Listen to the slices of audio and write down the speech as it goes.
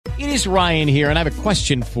It is Ryan here, and I have a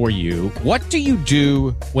question for you. What do you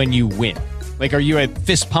do when you win? Like, are you a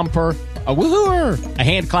fist pumper, a woohooer, a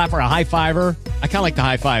hand clapper, a high fiver? I kind of like the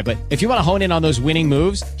high five, but if you want to hone in on those winning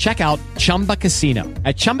moves, check out Chumba Casino.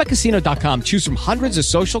 At ChumbaCasino.com, choose from hundreds of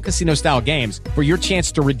social casino-style games for your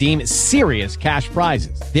chance to redeem serious cash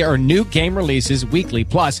prizes. There are new game releases weekly,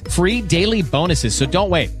 plus free daily bonuses. So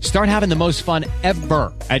don't wait. Start having the most fun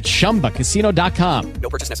ever at ChumbaCasino.com. No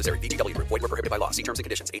purchase necessary. VGW. Void where prohibited by law. See terms and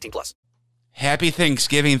conditions. 18+. Happy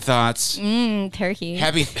Thanksgiving thoughts. Turkey.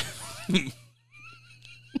 Happy...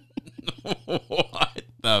 What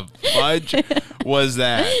the fudge was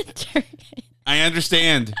that? Turkey. I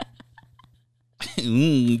understand.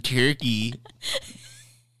 Turkey.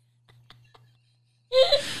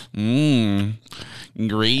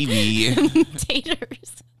 Gravy.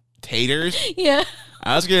 Taters. Taters? Yeah.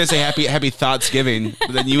 I was gonna say happy Thoughtsgiving,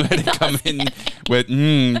 but then you had to come in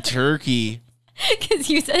with turkey. Because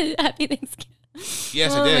you said happy Thanksgiving.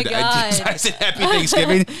 Yes, Oh I did. my God. I said happy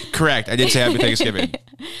Thanksgiving. Correct. I did say happy Thanksgiving.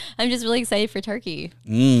 I'm just really excited for turkey.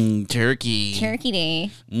 Turkey. Turkey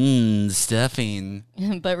day. Stuffing.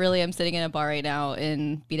 But really, I'm sitting in a bar right now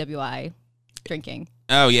in BWI drinking.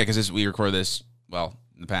 Oh, yeah, because we record this, well,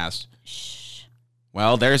 in the past. Shh.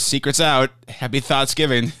 Well, there's secrets out. Happy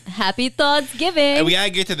Thoughtsgiving. Happy Thoughtsgiving. And we got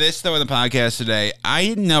to get to this, though, in the podcast today. I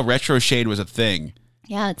didn't know retro shade was a thing.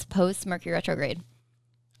 Yeah, it's post Mercury retrograde.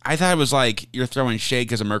 I thought it was like you're throwing shade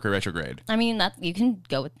because of Mercury retrograde. I mean, you can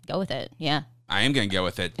go with it. Yeah. I am going to go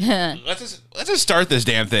with it. Let's just start this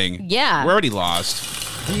damn thing. Yeah. We're already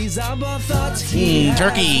lost. These are both thoughts he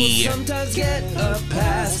turkey. will sometimes get a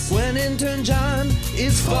pass when intern John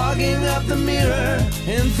is fogging up the mirror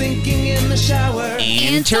and thinking in the shower.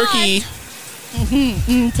 And turkey.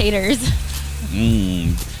 Taters.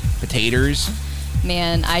 Potatoes.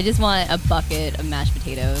 Man, I just want a bucket of mashed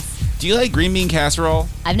potatoes. Do you like green bean casserole?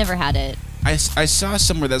 I've never had it. I saw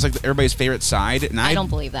somewhere that's like everybody's favorite side. And I don't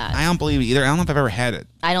believe that. I don't believe it either. I don't know if I've ever had it.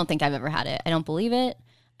 I don't think I've ever had it. I don't believe it.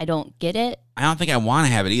 I don't get it. I don't think I want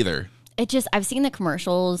to have it either. I've seen the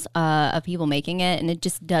commercials of people making it, and it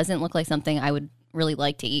just doesn't look like something I would really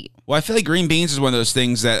like to eat. Well, I feel like green beans is one of those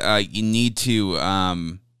things that you need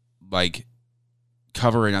to like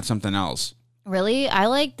cover in something else. Really? I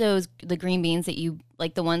like the green beans that you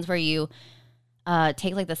like, the ones where you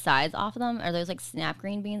take like the sides off of them. Are those like snap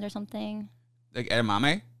green beans or something? Like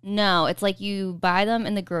edamame? No, it's like you buy them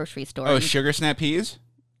in the grocery store. Oh, sugar snap peas?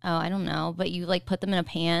 Oh, I don't know, but you like put them in a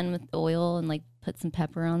pan with oil and like put some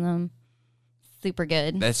pepper on them. Super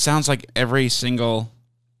good. That sounds like every single...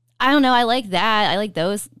 I don't know. I like that. I like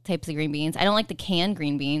those types of green beans. I don't like the canned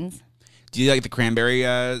green beans. Do you like the cranberry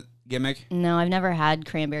gimmick? No, I've never had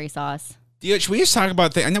cranberry sauce. Should we just talk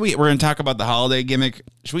about I know we're going to talk about the holiday gimmick.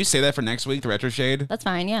 Should we say that for next week, the retro shade? That's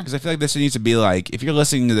fine, yeah. Because I feel like this needs to be like, if you're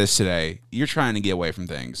listening to this today, you're trying to get away from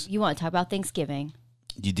things. You want to talk about Thanksgiving?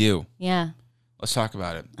 You do. Yeah. Let's talk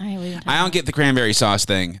about it. All right. I don't get the cranberry sauce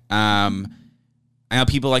thing. I know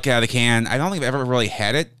people like it out of the can. I don't think I've ever really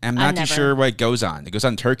had it. I'm not too sure what it goes on. It goes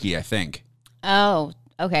on turkey, I think. Oh,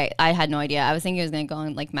 okay. I had no idea. I was thinking it was going to go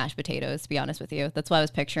on like mashed potatoes, to be honest with you. That's what I was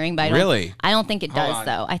picturing. But I don't think it does,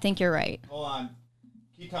 though. I think you're right. Hold on.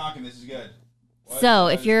 Keep talking. This is good. So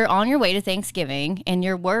if you're on your way to Thanksgiving and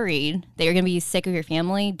you're worried that you're going to be sick of your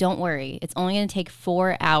family, don't worry. It's only going to take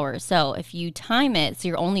 4 hours. So if you time it so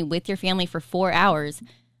you're only with your family for 4 hours,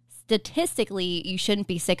 statistically, you shouldn't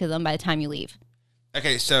be sick of them by the time you leave.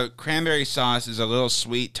 Okay, so cranberry sauce is a little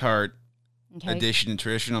sweet tart addition to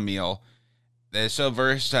traditional meal that is so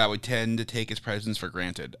versatile we tend to take its presence for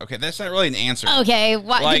granted. Okay, that's not really an answer. Okay,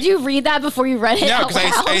 did you read that before you read it? No, because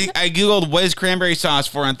I Googled what is cranberry sauce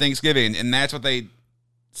for on Thanksgiving, and that's what they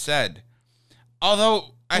said.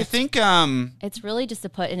 Although, I think... it's really just to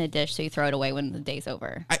put in a dish so you throw it away when the day's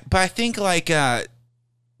over. But I think, like,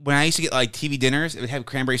 when I used to get, like, TV dinners, it would have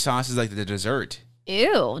cranberry sauce as, like, the dessert.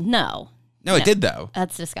 Ew, no. No, it did, though.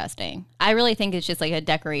 That's disgusting. I really think it's just like a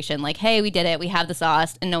decoration. Like, hey, we did it. We have the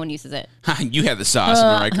sauce, and no one uses it. You have the sauce, am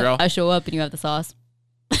I right, girl? I show up, and you have the sauce.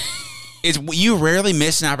 You rarely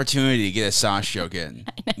miss an opportunity to get a sauce joke in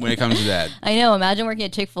when it comes to that. I know. Imagine working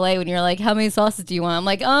at Chick-fil-A when you're like, how many sauces do you want? I'm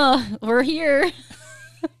like, oh, we're here.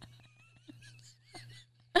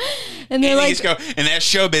 And they're and like... you just go, and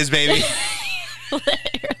that's showbiz, baby.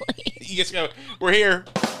 Literally. You just go, we're here.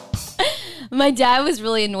 My dad was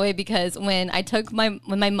really annoyed because when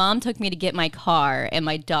my mom took me to get my car and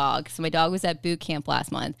my dog, so my dog was at boot camp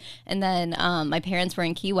last month, and then my parents were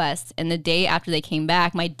in Key West, and the day after they came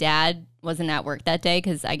back, my dad wasn't at work that day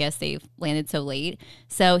because I guess they landed so late,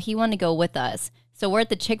 so he wanted to go with us. So we're at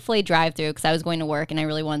the Chick-fil-A drive-thru because I was going to work and I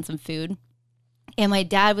really wanted some food. And my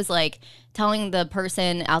dad was like telling the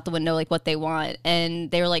person out the window like what they want,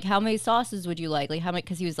 and they were like, "How many sauces would you like? Like how many?"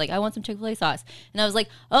 Because he was like, "I want some Chick-fil-A sauce," and I was like,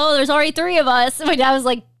 "Oh, there's already 3 of us." And my dad was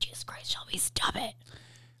like, "Jesus Christ, Shelby, stop it."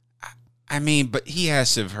 I mean, but he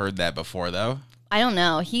has to have heard that before, though. I don't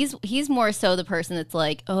know. He's more so the person that's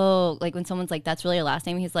like, oh, like when someone's like, "That's really your last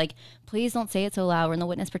name," he's like, "Please don't say it so loud. We're in the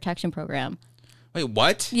witness protection program." Wait,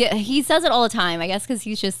 what? Yeah, he says it all the time. I guess because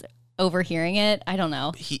he's just overhearing it. I don't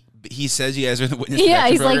know. He says you guys are in the witness Yeah,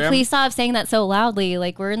 protection he's program? like, "Please stop saying that so loudly.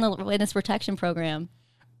 Like we're in the witness protection program."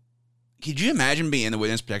 Could you imagine being in the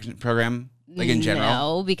witness protection program, like in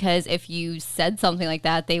general? No, because if you said something like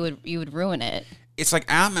that, you would ruin it. It's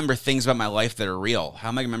like, I don't remember things about my life that are real. How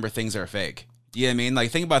am I going to remember things that are fake? You know what I mean?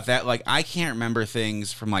 Like, think about that. Like, I can't remember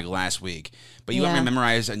things from, like, last week. But you want me to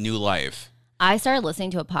memorize a new life. I started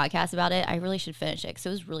listening to a podcast about it. I really should finish it because it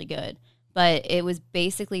was really good. But it was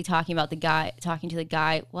basically talking to the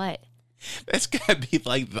guy. What? That's gotta be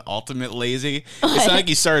like the ultimate lazy. It's not like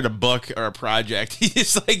you started a book or a project.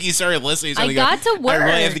 It's like you started listening. I got to work. I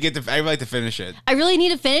really have to I really like to finish it. I really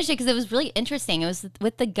need to finish it because it was really interesting. It was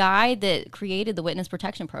with the guy that created the witness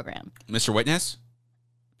protection program. Mr. Witness?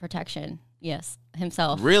 Protection. Yes,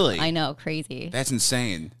 himself. Really? I know, crazy. That's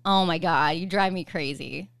insane. Oh my God, you drive me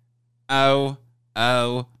crazy. Oh,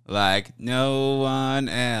 like no one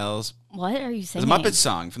else. What are you saying? The Muppets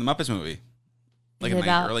song from the Muppets movie. Like Is in it the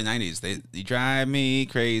about- early 90s. They drive me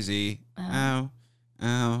crazy. Oh.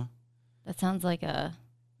 That sounds like a...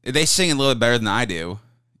 They sing a little bit better than I do.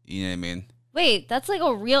 You know what I mean? Wait, that's like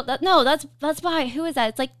a real... that's by... Who is that?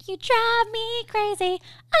 It's like, "You drive me crazy.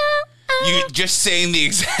 Oh, oh." You just saying the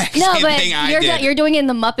exact No, same but thing I you're, did. you're doing it in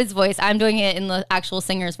the Muppets voice. I'm doing it in the actual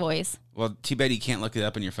singer's voice. Well, too bad you can't look it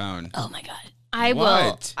up on your phone. Oh my God. I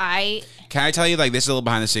What? will. Can I tell you, like, this is a little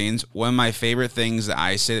behind the scenes? One of my favorite things that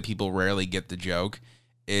I say that people rarely get the joke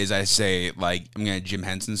is I say, like, I'm going to Jim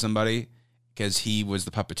Henson somebody because he was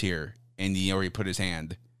the puppeteer and he already put his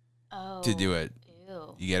hand to do it.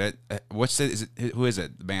 Ew. You get it? Who is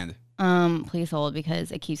it? The band? Please hold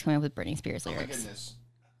because it keeps coming up with Britney Spears lyrics.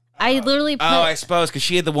 I literally put... I suppose, because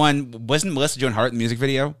she had the one, wasn't Melissa Joan Hart in the music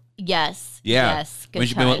video? Yes. Yeah. Yes. Good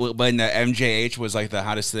try. when MJH was like the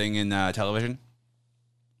hottest thing in television.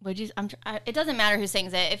 It doesn't matter who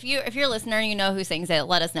sings it. If you're a listener and you know who sings it,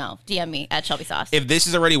 let us know. DM me at Shelby Sauce. If this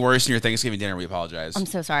is already worse than your Thanksgiving dinner, we apologize. I'm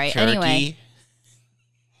so sorry. Turkey.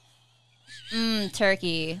 Anyway.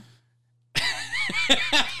 Turkey.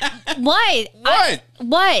 What?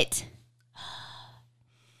 What?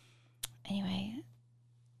 Anyway.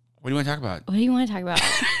 What do you want to talk about? What do you want to talk about?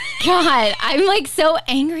 God, I'm like so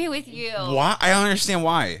angry with you. Why? I don't understand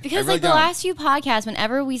why. Because I really like the don't. last few podcasts,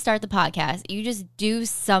 whenever we start the podcast, you just do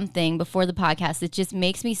something before the podcast that just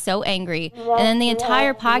makes me so angry. And then the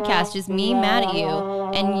entire podcast just me mad at you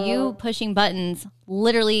and you pushing buttons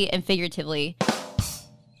literally and figuratively.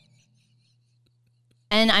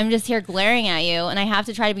 And I'm just here glaring at you and I have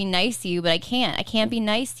to try to be nice to you, but I can't. I can't be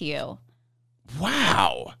nice to you.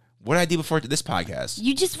 Wow. What did I do before this podcast?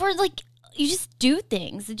 You just were like, you just do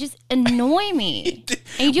things that just annoy me.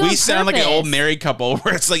 And you do it We on sound like an old purpose. married couple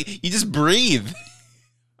where it's like, you just breathe.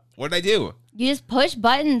 What did I do? You just push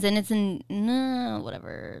buttons and it's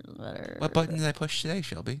whatever. What button did I push today,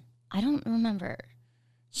 Shelby? I don't remember.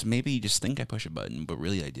 So maybe you just think I push a button, but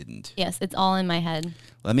really I didn't. Yes, it's all in my head.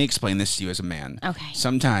 Let me explain this to you as a man. Okay.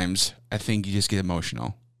 Sometimes I think you just get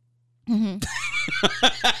emotional. Mm-hmm.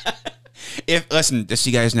 Listen, just so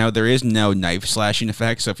you guys know, there is no knife slashing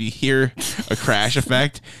effect. So if you hear a crash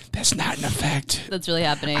effect, that's not an effect. That's really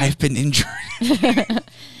happening. I've been injured.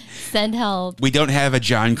 Send help. We don't have a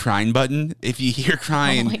John crying button. If you hear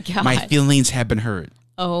crying, Oh my God. my feelings have been hurt.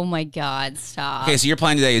 Oh my God, stop. Okay, so your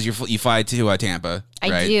plan today is you fly to Tampa. I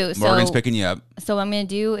right? do, Morgan's so- picking you up. So what I'm going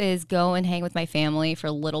to do is go and hang with my family for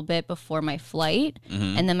a little bit before my flight.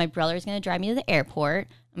 Mm-hmm. And then my brother's going to drive me to the airport.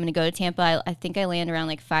 I'm going to go to Tampa. I think I land around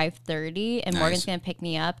like 5:30 and Nice. Morgan's going to pick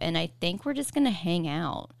me up. And I think we're just going to hang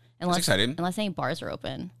out. exciting. Unless any bars are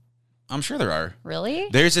open. I'm sure there are. Really?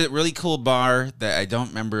 There's a really cool bar that I don't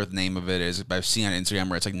remember what the name of it is, but I've seen on Instagram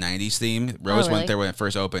where it's like 90s theme. Rose really? went there when it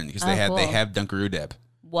first opened because they cool. have Dunkaroo dip.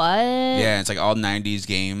 What? Yeah, it's like all 90s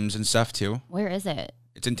games and stuff too. Where is it?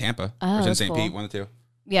 It's in Tampa. Oh, or it's in that's St. cool. Pete, one of the two.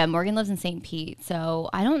 Yeah, Morgan lives in St. Pete, so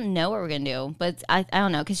I don't know what we're going to do. But I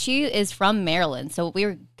don't know, because she is from Maryland. So what we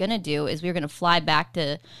were going to do is we were going to fly back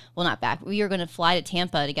to, well, not back. We were going to fly to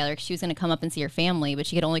Tampa together because she was going to come up and see her family, but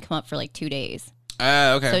she could only come up for like 2 days.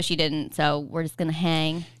 Okay. So she didn't. So we're just going to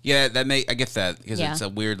hang. Yeah, I get that because Yeah. it's a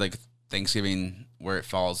weird like Thanksgiving where it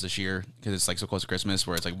falls this year because it's like so close to Christmas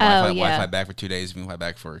where it's like Oh, why yeah. fly back for 2 days and we fly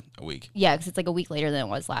back for a week. Yeah, because it's like a week later than it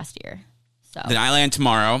was last year. So Then I land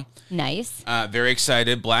tomorrow. nice. Very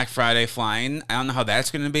excited. Black Friday flying. I don't know how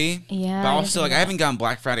that's going to be. Yeah, But I also, didn't like, know I haven't gone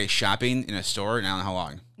Black Friday shopping in a store in I don't know how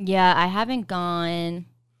long. Yeah, I haven't gone.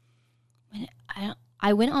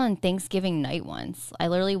 I went on Thanksgiving night once. I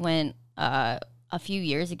literally went a few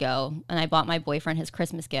years ago, and I bought my boyfriend his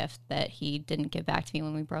Christmas gift that he didn't give back to me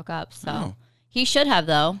when we broke up. So Oh. he should have,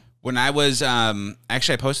 though. When I was,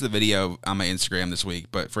 actually, I posted a video on my Instagram this week,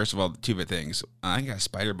 but first of all, two big things. I got a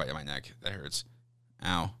spider bite on my neck. That hurts.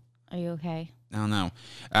 Ow. Are you okay? I don't know.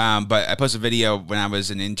 But I posted a video when I was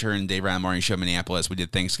an intern, Dave Ryan Morning Show, Minneapolis. We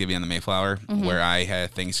did Thanksgiving on the Mayflower, where I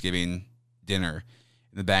had Thanksgiving dinner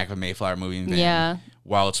in the back of a Mayflower moving van. Yeah.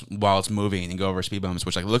 While it's moving and go over speed bumps,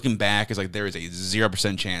 which, like, looking back is like there is a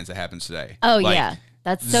 0% chance that happens today. Oh, Like, yeah.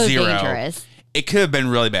 That's so zero. dangerous. It could have been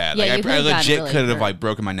really bad. Yeah, you Like could I have gotten legit really could have hurt. like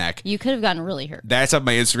broken my neck. You could have gotten really hurt. That's up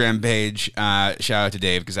my Instagram page. Shout out to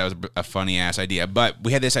Dave because that was a funny ass idea. But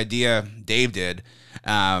we had this idea. Dave did.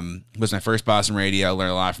 Was my first Boston radio. I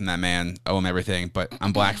learned a lot from that man. Owe him everything. But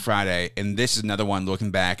on Black Friday, and this is another one.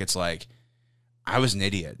 Looking back, it's like I was an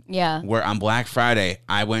idiot. Yeah. Where on Black Friday,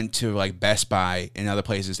 I went to like Best Buy and other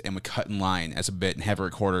places and would cut in line as a bit and have a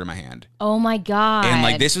recorder in my hand. Oh, my God. And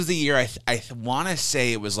like this was the year I want to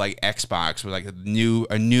say it was like Xbox with like a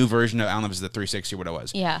new version of, I don't know if it was the 360 or what it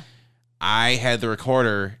was. Yeah. I had the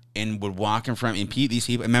recorder and would walk in front and these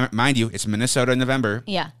people. And mind you, it's Minnesota in November.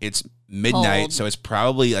 Yeah. It's midnight, Cold. so it's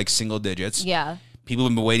probably like single digits. Yeah. People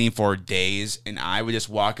have been waiting for days, and I would just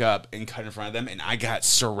walk up and cut in front of them, and I got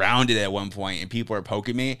surrounded at one point, and people were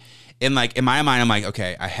poking me. And like in my mind, I'm like,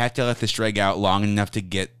 okay, I have to let this drag out long enough to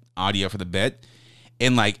get audio for the bit.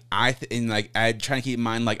 And like I try to keep in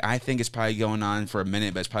mind, like I think it's probably going on for a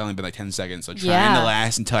minute, but it's probably only been like 10 seconds. So trying Yeah. to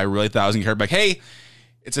last until I really thought I was gonna hear like, hey,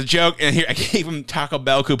 it's a joke, and here I gave him Taco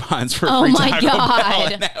Bell coupons for Oh free my Taco God.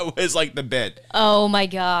 Bell, and that was like the bit. Oh, my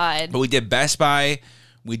God. But we did Best Buy,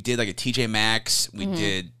 we did like a TJ Maxx, we Mm-hmm.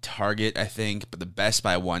 did Target, I think, but the Best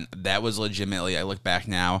Buy one, that was legitimately, I look back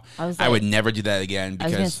now, I was I would like- never do that again I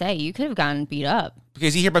was going to because say, you could have gotten beat up.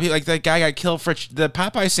 you hear about people like that guy got killed for the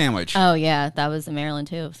Popeye sandwich. Oh, yeah. That was in Maryland,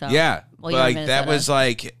 too. So Yeah, Well, but you're in like that Minnesota. was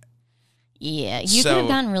like, Yeah. You So- could have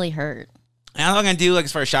gotten really hurt. I don't know what I'm gonna do like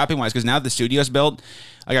as far as shopping wise because now the studio's built,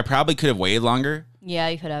 like I probably could have waited longer, Yeah,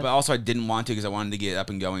 you could have. but also I didn't want to because I wanted to get up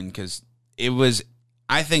and going because it was.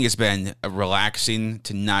 I think it's been relaxing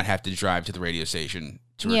to not have to drive to the radio station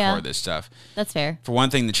to Yeah. record this stuff. That's fair. For one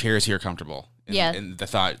thing, the chairs here are comfortable. Yeah. In the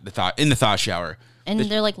thought shower. And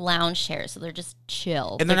they're like lounge chairs, so they're just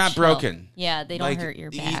chill. And they're not chill. broken. Yeah, they don't Like, hurt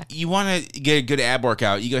your back. You want to get a good ab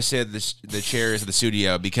workout, you go sit at the chairs of the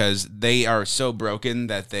studio because they are so broken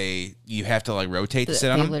that you have to like rotate to sit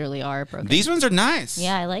They on them. literally are broken. These ones are nice.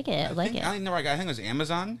 Yeah, I like it. I like I it. don't even know where I got. I think it was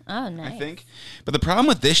Amazon. Oh, nice. I think. But the problem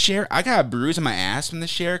with this chair, I got a bruise on my ass from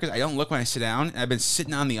this chair because I don't look when I sit down, and I've been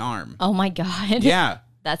sitting on the arm. Oh my God. Yeah,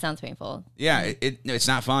 That sounds painful. yeah. It's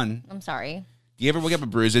not fun. I'm sorry. Do you ever wake up with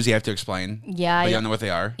bruises? You have to explain. Yeah, But you I- don't know what they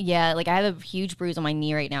are. Yeah, like I have a huge bruise on my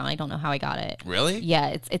knee right now. And I don't know how I got it. Really?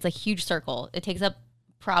 Yeah, it's a huge circle. It takes up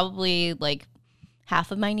probably like half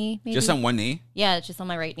of my knee, maybe. Just on one knee. Yeah, it's just on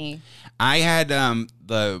my right knee. I had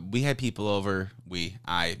we had people over. Me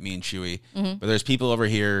and Chewy. Mm-hmm. But there's people over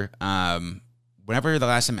here. Whenever the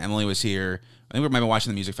last time Emily was here, I think we might have been watching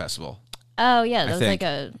the music festival. Oh yeah, that was think. like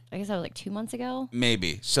I guess that was like 2 months ago.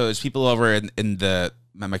 Maybe. So there's people over in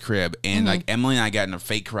my crib, and like Emily and I got in a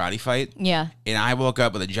fake karate fight. Yeah. And I woke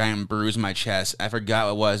up with a giant bruise in my chest. I forgot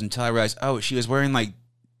what it was until I realized, oh, she was wearing like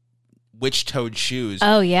witch-toed shoes.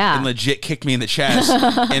 Oh yeah. And legit kicked me in the chest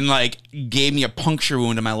and like gave me a puncture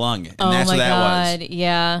wound in my lung. And Oh that's my what that God. was.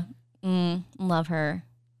 Yeah. Love her.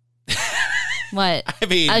 What? I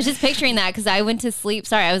mean, I was just picturing that because I went to sleep.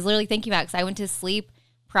 Sorry, I was literally thinking about it because I went to sleep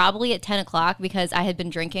probably at 10 o'clock because I had been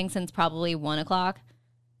drinking since probably 1 o'clock.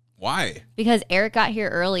 why? Because Eric got here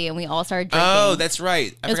early and we all started drinking. Oh, that's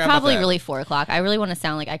right. I It was forgot about probably that. really 4 o'clock. I really want to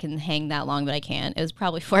sound like I can hang that long, but I can't. It was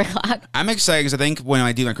probably 4 o'clock. I'm excited because I think when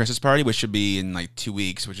I do my Christmas party, which should be in like 2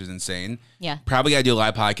 weeks, which is insane, Yeah. probably got to do a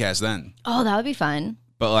live podcast then. Oh, that would be fun.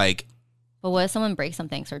 But like, But what if someone breaks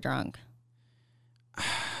something so drunk?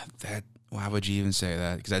 that. Why would you even say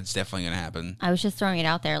that? Because that's definitely going to happen. I was just throwing it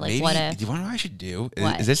out there. Like, Maybe, what if? do you want to know what I should do?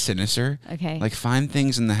 What? Is this sinister? Okay. Like, find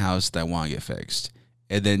things in the house that want to get fixed,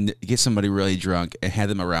 and then get somebody really drunk and have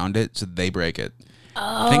them around it so they break it.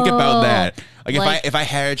 Think about that. Like, like- if I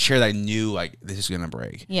had a chair that I knew like this is gonna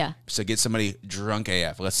break, Yeah. so get somebody drunk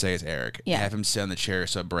AF. Let's say it's Eric. Yeah. Have him sit on the chair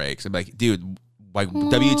so it breaks. I'm like, dude, like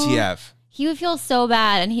WTF? He would feel so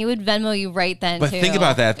bad, and he would Venmo you right then, But too. think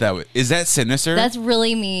about that, though. Is that sinister? That's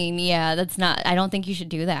really mean. Yeah, that's not. I don't think you should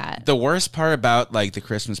do that. The worst part about like the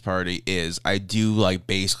Christmas party is I do like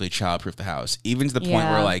basically childproof the house, even to the point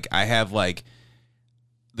Yeah. where like I have like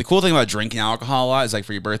the cool thing about drinking alcohol a lot is like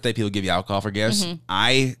for your birthday, people give you alcohol for gifts. Mm-hmm.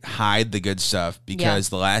 I hide the good stuff because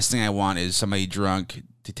the last thing I want is somebody drunk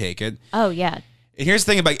to take it. Oh, yeah. And here's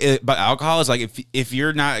the thing about alcohol is like if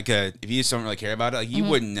you're not like if you just don't really care about it, like you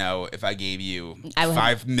wouldn't know if I gave you I would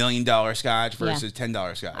 $5 million scotch versus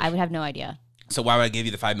 $10 scotch. I would have no idea. So why would I give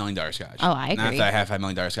you the $5 million scotch? Oh, I Not agree. that I have $5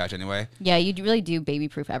 million scotch anyway. Yeah, you really do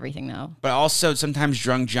baby-proof everything, though. But also sometimes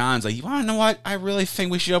drunk John's like, you want to know what? I really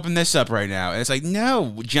think we should open this up right now. And it's like,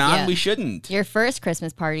 no, John, Yeah. we shouldn't. Your first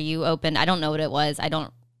Christmas party you opened, I don't know what it was. I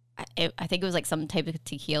think it was like some type of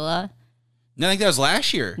tequila. No, I think that was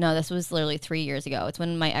last year. No, this was literally 3 years ago. It's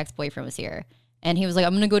when my ex-boyfriend was here. And he was like,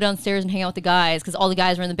 I'm going to go downstairs and hang out with the guys because all the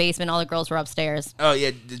guys were in the basement. All the girls were upstairs. Oh, yeah.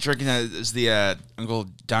 Drinking is the Uncle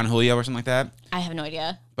Don Julio or something like that. I have no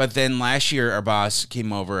idea. But then last year, our boss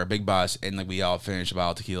came over, our big boss, and like we all finished a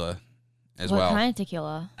bottle of tequila as What well. kind of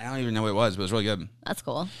tequila? I don't even know what it was, but it was really good. That's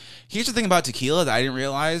cool. Here's the thing about tequila that I didn't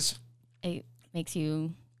realize. It makes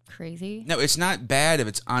you crazy. No, it's not bad if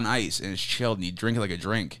it's on ice and it's chilled and you drink it like a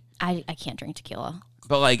drink. I can't drink tequila.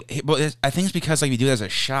 But I think it's because like we do it as a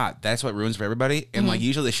shot. That's what ruins for everybody. And like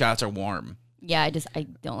usually the shots are warm. Yeah, I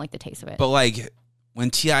don't like the taste of it. But like when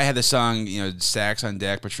T.I. had the song, Sax on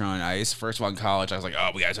Deck, Patron on Ice. First of all in college, I was like, oh,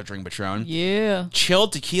 we gotta start drinking Patron. yeah.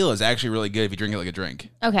 Chilled tequila is actually really good if you drink it like a drink.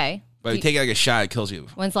 Okay. But if you take it like a shot, it kills you.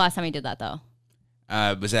 When's the last time you did that, though?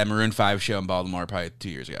 Was that Maroon 5 show in Baltimore probably 2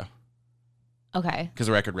 years ago. Okay. Because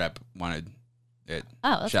the record rep wanted it.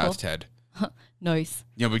 Oh, that's Shout cool. out to Ted. Nice.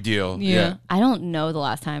 No big deal. Yeah. I don't know the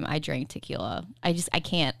last time I drank tequila. I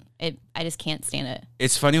can't. I just can't stand it.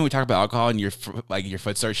 It's funny when we talk about alcohol and your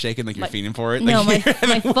foot starts shaking like you're feeding for it. No, Like,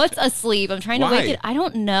 my foot's asleep. I'm trying to Why? wake it. I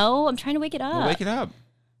don't know. I'm trying to wake it Well, up. wake it up.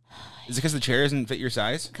 Is it because the chair doesn't fit your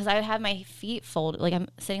size? Because I have my feet folded. Like I'm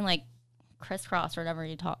sitting like crisscross or whatever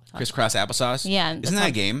you talk. Crisscross applesauce? Yeah. Isn't that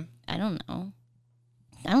a game? I don't know.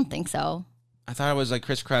 I don't think so. I thought it was like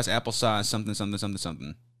crisscross applesauce, something, something, something,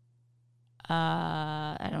 something.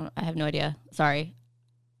 I have no idea. Sorry.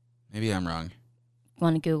 Maybe I'm wrong.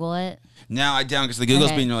 Want to Google it? No, I don't because the Google's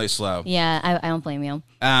Okay. being really slow. Yeah, I don't blame you.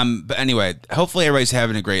 But anyway, hopefully everybody's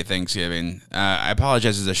having a great Thanksgiving. I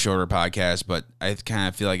apologize it's a shorter podcast, but I kind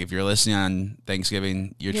of feel like if you're listening on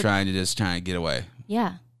Thanksgiving, you're trying to get away.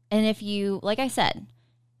 Yeah. And if you, like I said,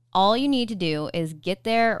 all you need to do is get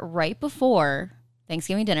there right before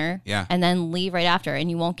Thanksgiving dinner. Yeah. And then leave right after. And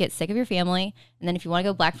you won't get sick of your family. And then if you want to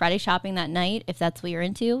go Black Friday shopping that night, if that's what you're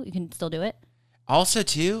into, you can still do it. Also,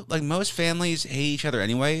 too, like most families hate each other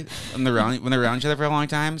anyway when they're around each other for a long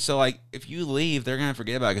time. So, like, if you leave, they're gonna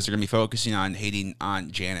forget about it because they're gonna be focusing on hating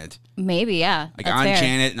Aunt Janet. Maybe, yeah. Like that's Aunt fair.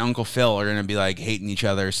 Janet and Uncle Phil are gonna be like hating each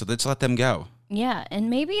other. So let's let them go. Yeah. And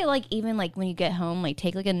maybe like even like when you get home, like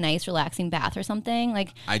take like a nice relaxing bath or something.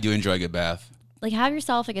 Like I do enjoy a good bath. have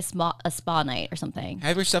yourself like a spa night or something.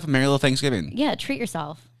 Have yourself a merry little Thanksgiving. Yeah, treat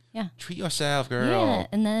yourself. Yeah. Treat yourself, girl. Yeah.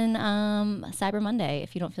 And then Cyber Monday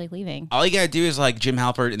if you don't feel like leaving. All you gotta do is like Jim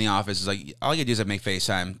Halpert in The Office is like all you gotta do is like make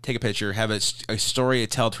FaceTime, take a picture, have a story to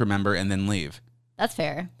tell to remember, and then leave. That's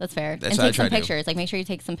fair. That's fair. That's and what I take try some to do. pictures. Like make sure you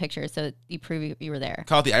take some pictures so you prove you were there.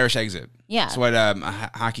 Call it the Irish exit. Yeah. That's what a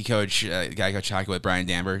hockey coach, guy coach hockey with Brian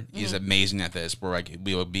Damber. He's Mm-hmm. amazing at this. Where like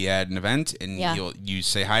we will be at an event and Yeah. you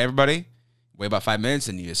say hi everybody, wait about 5 minutes,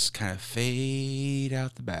 and you just kind of fade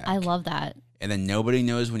out the back. I love that. And then nobody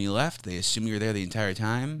knows when you left. They assume you were there the entire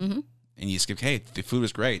time. Mm-hmm. And you skip. Hey, the food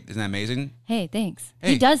was great. Isn't that amazing? Hey, thanks.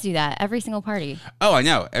 Hey. He does do that every single party. Oh, I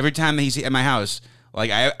know. Every time that he's at my house,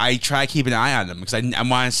 like I try to keep an eye on him because I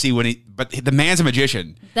want to see when he. But the man's a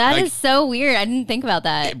magician. That is like, so weird. I didn't think about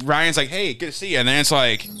that. Ryan's like, hey, good to see you, and then it's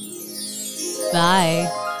like, Bye.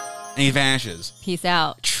 and he vanishes. Peace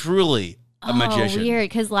out. Truly a magician. Weird.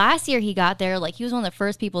 Because last year he got there, like he was one of the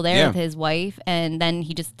first people there Yeah. with his wife, and then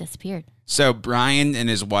he just disappeared. So Brian and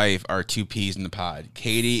his wife are two peas in the pod.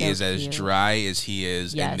 Katie So is as cute. dry as he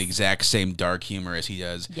is, Yes. and the exact same dark humor as he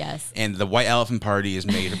does. Yes. And the White Elephant Party is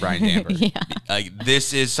made for Brian Damber. Yeah. Like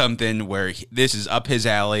this is something where this is up his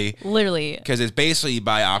alley Literally. because it's basically you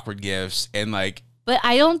buy awkward gifts and like. But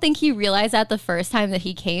I don't think he realized that the first time that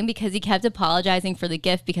he came because he kept apologizing for the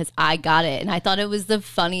gift because I got it. And I thought it was the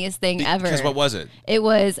funniest thing ever. Because what was it? It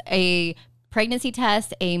was a pregnancy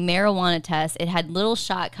test, a marijuana test. It had little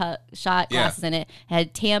shot glasses in it. It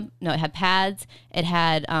had it had pads. It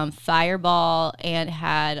had Fireball and it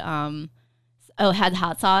had it had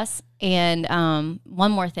hot sauce. and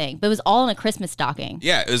one more thing. But it was all in a Christmas stocking.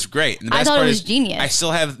 Yeah, it was great. And the I best thought part it was is genius. I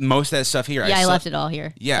still have most of that stuff here. Yeah, I still- left it all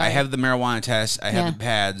here. Yeah, I Sorry. have the marijuana test. I have Yeah. the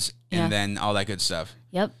pads, and Yeah. then all that good stuff.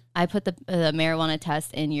 Yep. I put the marijuana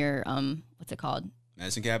test in your, what's it called?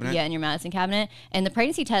 Medicine cabinet? Yeah, in your medicine cabinet. And the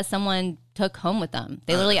pregnancy test, someone took home with them.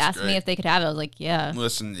 They literally that's asked me great. if they could have it. I was like, yeah.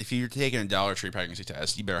 Listen, if you're taking a Dollar Tree pregnancy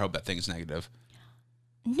test, you better hope that thing's negative.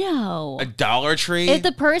 No. A Dollar Tree? If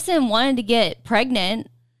the person wanted to get pregnant,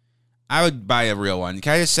 I would buy a real one.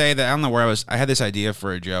 Can I just say that I don't know where I was. I had this idea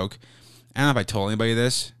for a joke. I don't know if I told anybody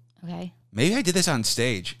this. okay. Maybe I did this on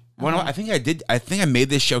stage. Well, no, I think I did. I think I made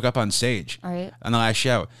this joke up on stage. All right. On the last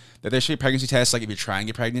show. That there should be pregnancy tests, like if you're trying to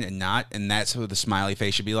get pregnant and not, and that's what the smiley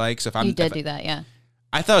face should be like. So if I'm, You did if- do that, yeah.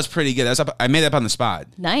 I thought it was pretty good. I made it up on the spot.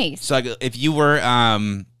 Nice. So like if you were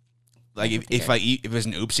like That's if it was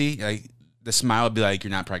an oopsie, like the smile would be like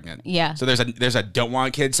you're not pregnant. Yeah. So there's a don't want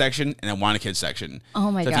a kid section and a want a kid section.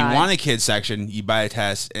 Oh my so God. if you want a kid section, you buy a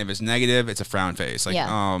test, and if it's negative, it's a frown face. Like, Yeah.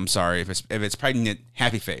 oh, I'm sorry. If it's pregnant,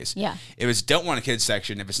 happy face. Yeah. If it's don't want a kid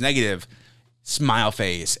section, if it's negative, smile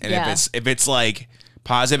face. And Yeah. if it's like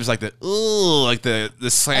positive, it's like the ooh, like the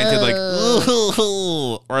slanted like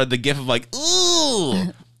ooh, or the gif of like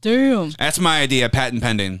ooh. Damn. That's my idea, patent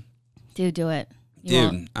pending. Dude, do it. You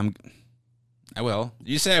Dude, won't. I will.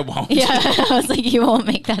 You say I won't. Yeah. I was like, you won't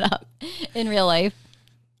make that up in real life.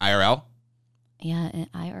 IRL. Yeah, in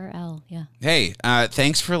IRL. Yeah. Hey,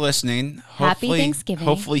 thanks for listening. Happy Thanksgiving.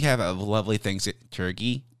 Hopefully you have a lovely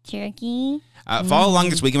Turkey. Turkey. Follow along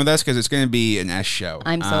this weekend with us because it's going to be an S show.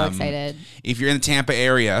 I'm so excited. If you're in the Tampa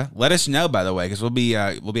area, let us know, by the way, because we'll be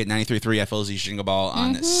at 93.3 FLZ Jingle Ball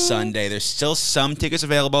on Sunday. There's still some tickets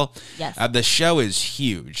available. Yes. The show is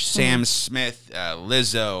huge. Sam Smith,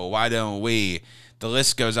 Lizzo, Why Don't We? The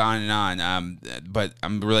list goes on and on. But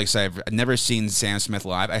I'm really excited. I've never seen Sam Smith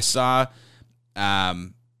live. I saw...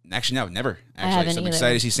 actually, no, never. Actually, haven't so I'm either.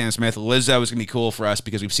 excited to see Sam Smith. Lizzo is gonna be cool for us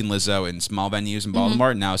because we've seen Lizzo in small venues in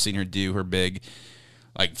Baltimore. And now seeing her do her big,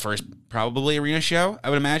 like first probably arena show. I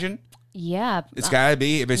would imagine Yeah. it's gotta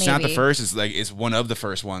be. If it's not the maybe. first, it's one of the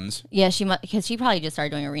first ones. Yeah, because she probably just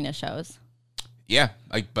started doing arena shows. Yeah,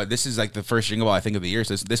 but this is like the first Jingle Ball I think of the year.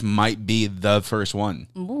 So this might be the first one.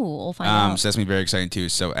 Ooh, we'll find out. So that's gonna be very exciting too.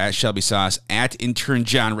 So at Shelby Sauce, at Intern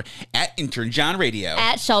John Radio,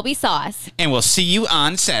 At Shelby Sauce. and we'll see you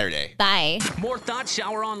on Saturday. Bye. More Thought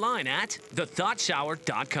Shower online at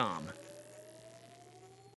thethoughtshower.com.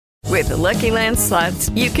 With the Lucky Land Slots,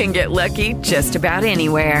 you can get lucky just about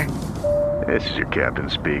anywhere. This is your captain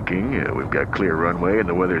speaking. We've got clear runway and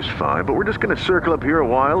the weather's fine, but we're just going to circle up here a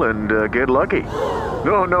while and get lucky.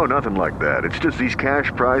 No, nothing like that. It's just these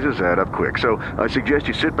cash prizes add up quick. So I suggest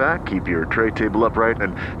you sit back, keep your tray table upright,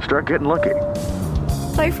 and start getting lucky.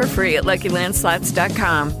 Play for free at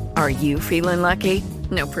LuckyLandSlots.com. Are you feeling lucky?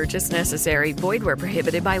 No purchase necessary. Void where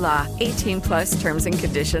prohibited by law. 18+ terms and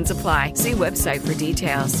conditions apply. See website for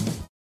details.